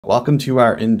Welcome to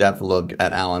our in-depth look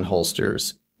at Allen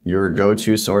holsters, your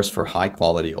go-to source for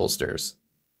high-quality holsters.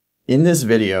 In this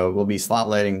video, we'll be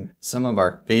spotlighting some of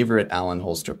our favorite Allen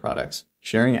holster products,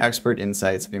 sharing expert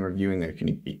insights and reviewing their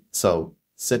unique features. So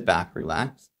sit back,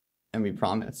 relax, and we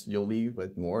promise you'll leave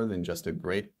with more than just a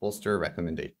great holster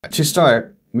recommendation. To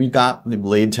start, we've got the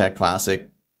Blade-Tech Classic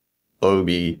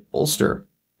OWB Holster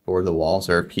for the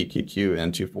Walther PPQ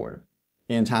M2.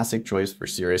 Fantastic choice for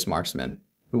serious marksmen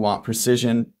who want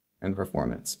precision and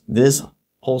performance. This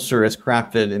holster is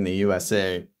crafted in the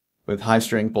USA with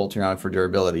high-strength Boltaron for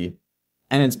durability,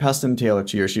 and it's custom tailored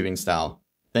to your shooting style,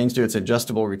 thanks to its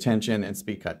adjustable retention and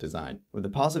speed cut design. With a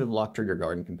positive lock trigger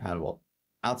guard and compatible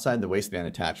outside the waistband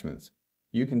attachments,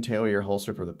 you can tailor your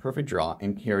holster for the perfect draw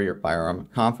and carry your firearm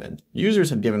with confidence.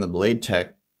 Users have given the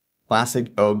Blade-Tech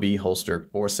Classic OWB Holster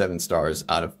 7 stars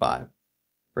out of 5,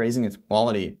 praising its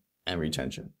quality and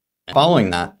retention. Following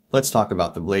that, let's talk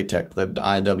about the Blade-Tech Eclipse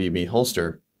OWB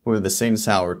Holster for the same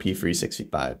Sauer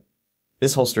P365.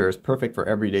 This holster is perfect for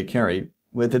everyday carry,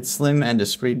 with its slim and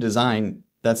discreet design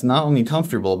that's not only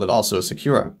comfortable but also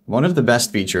secure. One of the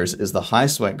best features is the high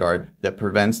sweat guard that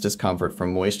prevents discomfort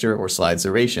from moisture or slide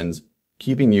serrations,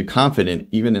 keeping you confident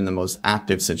even in the most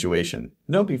active situation.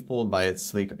 Don't be fooled by its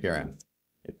sleek appearance.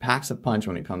 It packs a punch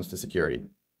when it comes to security.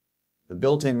 The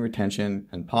built-in retention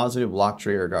and positive lock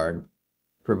trigger guard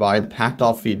provide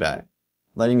tactile feedback,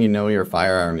 letting you know your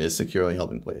firearm is securely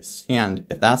held in place. And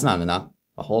if that's not enough,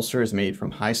 a holster is made from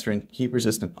high-strength,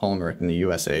 heat-resistant polymer in the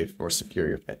USA for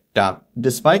superior fit. Now,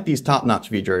 despite these top-notch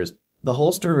features, the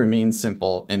holster remains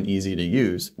simple and easy to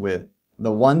use, with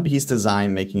the one-piece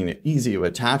design making it easy to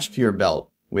attach to your belt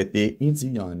with the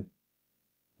Easy On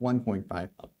 1.5.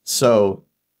 So,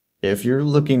 if you're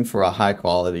looking for a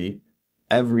high-quality,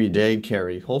 everyday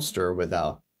carry holster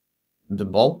without the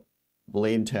bulk,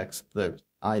 Blade-Tech's the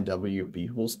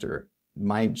OWB holster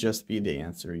might just be the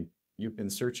answer you've been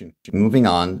searching. Moving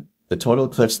on, the Total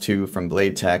Eclipse 2 from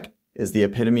Blade-Tech is the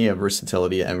epitome of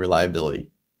versatility and reliability,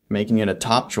 making it a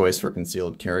top choice for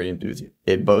concealed carry enthusiasts.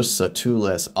 It boasts a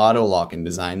toolless auto-lock-in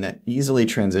design that easily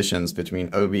transitions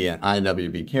between OB and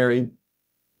IWB carry,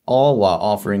 all while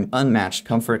offering unmatched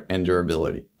comfort and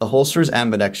durability. The holster's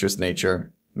ambidextrous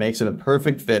nature makes it a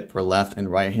perfect fit for left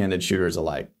and right-handed shooters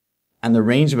alike, and the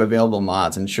range of available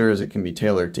mods ensures it can be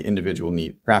tailored to individual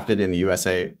needs. Crafted in the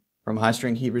USA from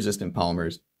high-strength heat-resistant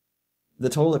polymers, the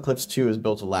Total Eclipse 2 is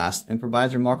built to last and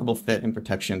provides remarkable fit and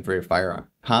protection for your firearm.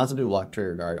 Positive lock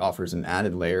trigger guard offers an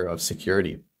added layer of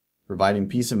security, providing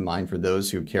peace of mind for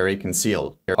those who carry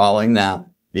concealed. Following that,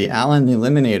 the Allen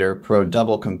Eliminator Pro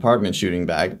Double Compartment Shooting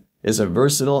Bag is a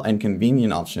versatile and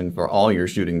convenient option for all your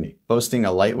shooting needs. Boasting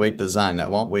a lightweight design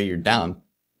that won't weigh you down,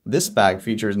 this bag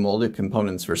features molded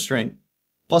components for strength,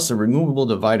 plus a removable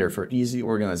divider for easy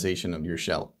organization of your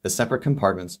shell. The separate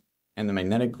compartments and the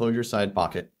magnetic closure side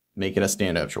pocket make it a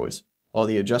standout choice, while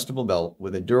the adjustable belt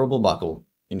with a durable buckle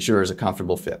ensures a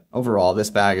comfortable fit. Overall,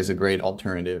 this bag is a great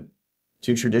alternative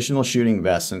to traditional shooting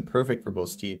vests and perfect for both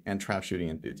skeet and trap shooting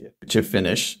enthusiasts. To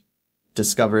finish,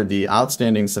 discover the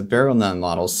outstanding Safariland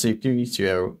model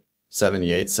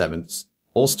C30787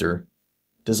 holster,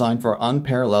 designed for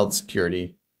unparalleled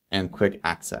security and quick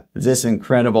access. This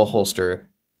incredible holster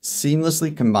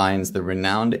seamlessly combines the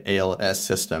renowned ALS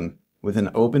system with an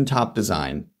open top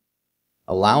design,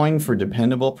 allowing for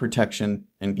dependable protection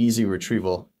and easy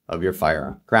retrieval of your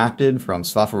firearm. Crafted from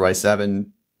Safariland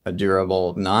 7, a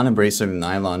durable, non-abrasive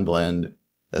nylon blend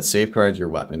that safeguards your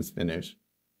weapon's finish.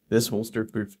 This holster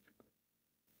proof.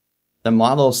 The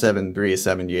Model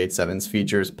 73787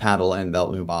 features paddle and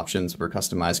belt loop options for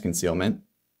customized concealment,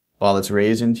 while its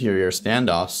raised interior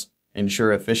standoffs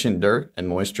ensure efficient dirt and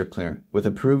moisture clearance. With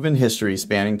a proven history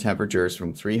spanning temperatures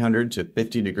from 300 to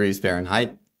 50 degrees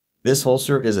Fahrenheit, this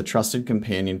holster is a trusted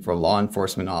companion for law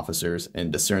enforcement officers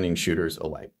and discerning shooters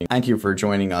alike. Thank you for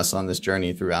joining us on this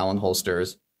journey through Allen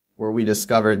holsters, where we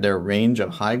discovered their range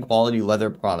of high-quality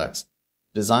leather products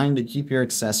designed to keep your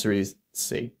accessories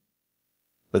safe.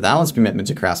 With Allen's commitment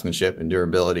to craftsmanship and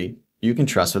durability, you can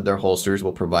trust that their holsters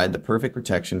will provide the perfect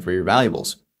protection for your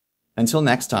valuables. Until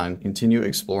next time, continue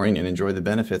exploring and enjoy the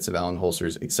benefits of Allen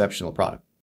Holster's exceptional product.